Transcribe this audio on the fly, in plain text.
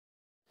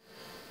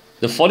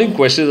The following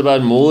question is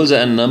about moles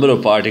and number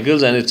of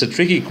particles, and it's a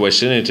tricky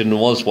question. It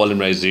involves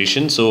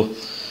polymerization. So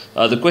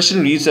the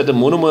question reads that the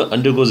monomer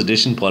undergoes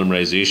addition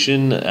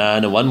polymerization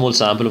and a 1 mole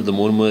sample of the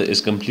monomer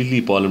is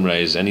completely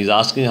polymerized, and he's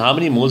asking how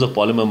many moles of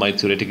polymer might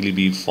theoretically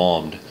be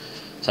formed.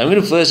 So I'm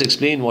going to first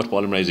explain what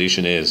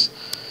polymerization is.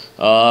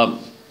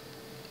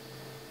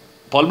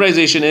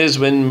 Polymerization is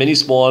when many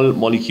small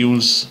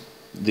molecules,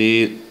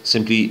 they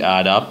simply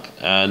add up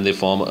and they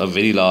form a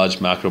very large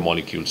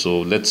macromolecule. So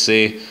let's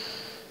say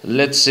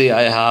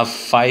I have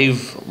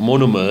 5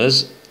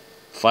 monomers,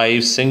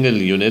 5 single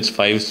units,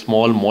 5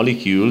 small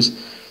molecules,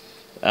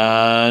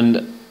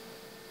 and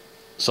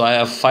so I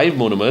have 5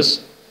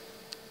 monomers,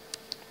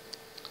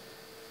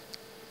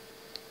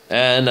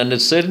 and under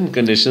certain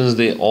conditions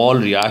they all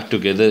react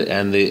together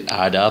and they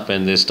add up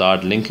and they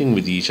start linking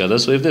with each other.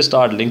 So if they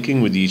start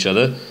linking with each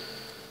other,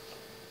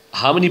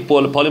 how many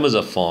polymers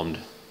are formed?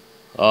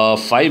 5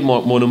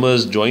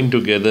 monomers join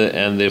together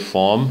and they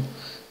form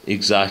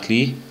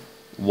exactly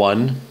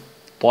 1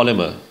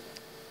 polymer.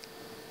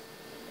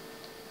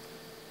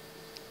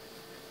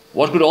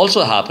 What could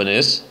also happen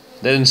is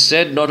that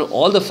instead not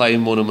all the 5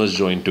 monomers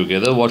join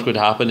together. What could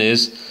happen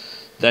is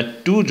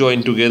that 2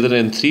 join together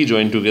and 3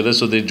 join together,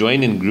 so they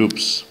join in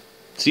groups.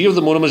 3 of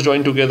the monomers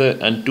join together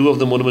and 2 of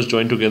the monomers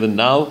join together.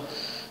 Now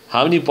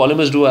how many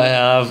polymers do I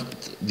have?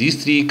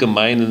 These 3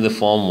 combine and they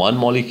form 1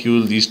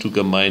 molecule, these 2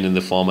 combine and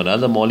they form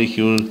another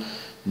molecule.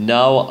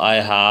 Now I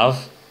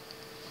have,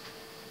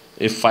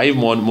 if 5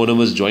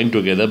 monomers join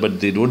together but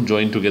they don't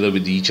join together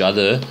with each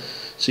other,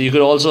 so you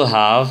could also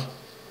have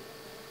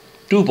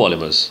 2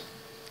 polymers.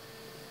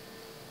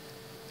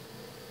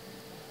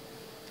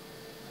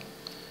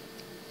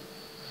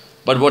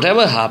 But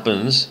whatever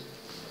happens,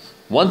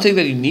 one thing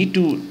that you need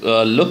to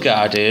look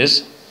at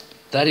is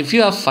that if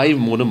you have 5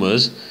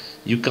 monomers,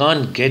 you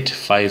can't get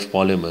 5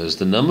 polymers.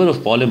 The number of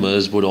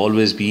polymers would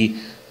always be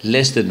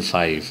less than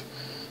 5,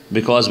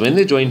 because when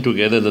they join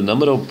together, the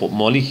number of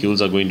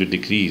molecules are going to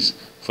decrease.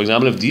 For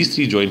example, if these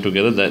 3 join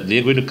together, that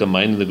they're going to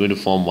combine and they're going to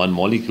form 1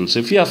 molecule. So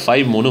if you have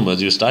 5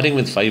 monomers, you're starting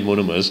with 5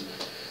 monomers,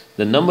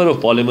 the number of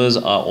polymers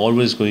are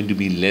always going to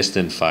be less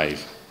than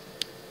 5.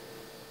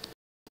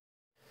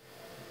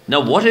 Now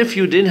what if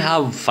you didn't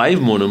have 5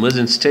 monomers,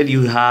 instead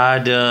you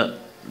had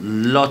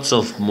lots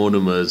of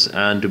monomers?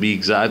 And to be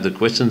exact, the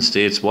question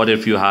states, what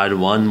if you had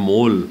 1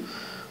 mole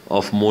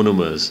of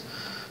monomers?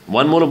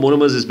 1 mole of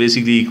monomers is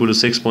basically equal to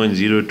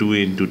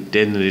 6.02 into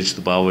 10 raised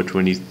to the power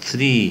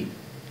 23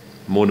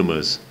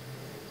 monomers.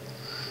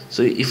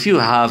 So if you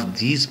have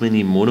these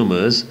many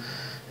monomers,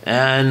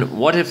 and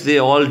what if they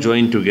all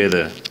join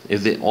together?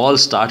 If they all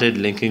started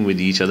linking with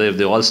each other, if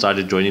they all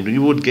started joining,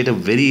 you would get a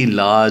very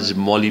large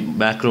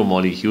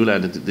macromolecule,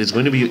 and there's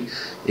going to be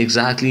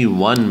exactly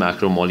 1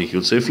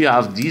 macromolecule. So if you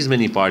have these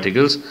many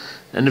particles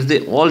and if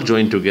they all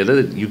join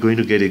together, you're going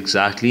to get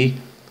exactly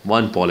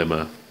 1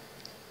 polymer.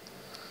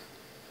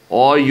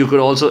 Or it could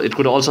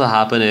also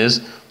happen is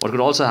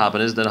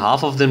that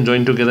half of them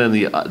join together and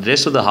the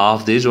rest of the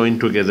half, they join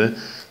together.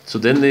 So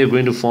then they're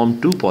going to form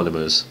 2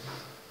 polymers.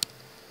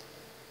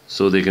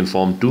 So they can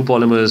form 2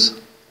 polymers.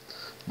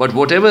 But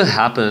whatever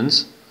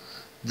happens,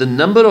 the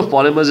number of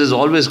polymers is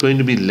always going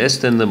to be less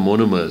than the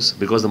monomers,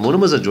 because the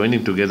monomers are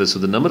joining together. So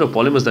the number of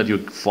polymers that you're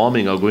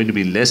forming are going to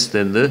be less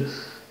than the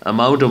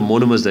amount of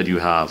monomers that you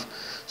have.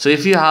 So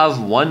if you have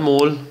 1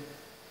 mole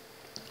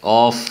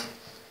of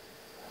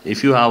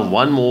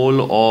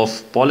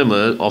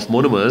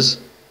monomers,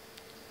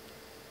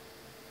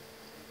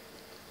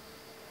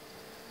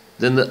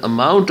 then the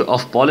amount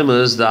of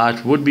polymers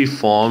that would be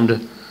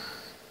formed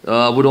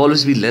would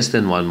always be less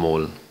than 1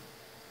 mole.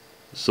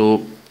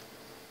 So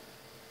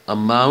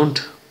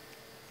amount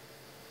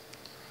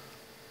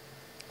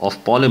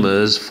of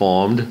polymers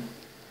formed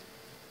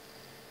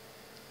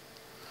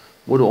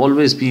would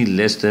always be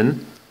less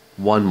than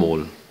 1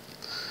 mole.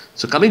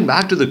 So coming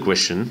back to the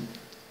question,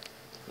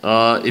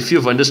 if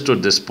you've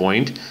understood this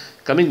point,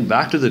 coming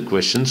back to the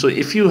question, so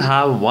if you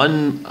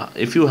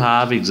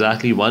have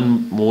exactly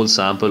 1 mole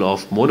sample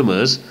of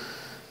monomers,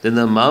 then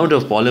the amount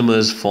of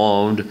polymers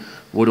formed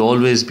would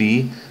always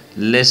be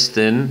less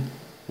than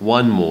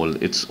 1 mole.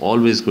 It's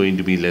always going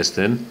to be less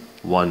than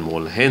 1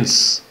 mole.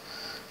 Hence,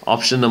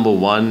 option number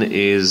 1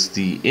 is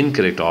the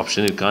incorrect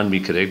option. It can't be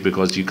correct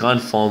because you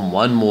can't form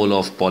 1 mole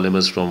of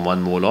polymers from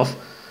 1 mole of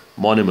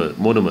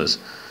monomers.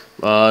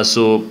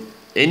 So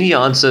any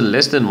answer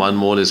less than 1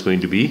 mole is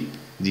going to be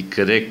the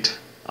correct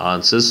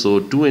answer.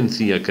 So 2 and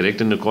 3 are correct,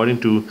 and according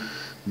to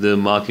the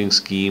marking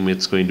scheme,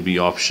 it's going to be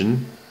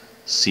option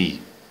C.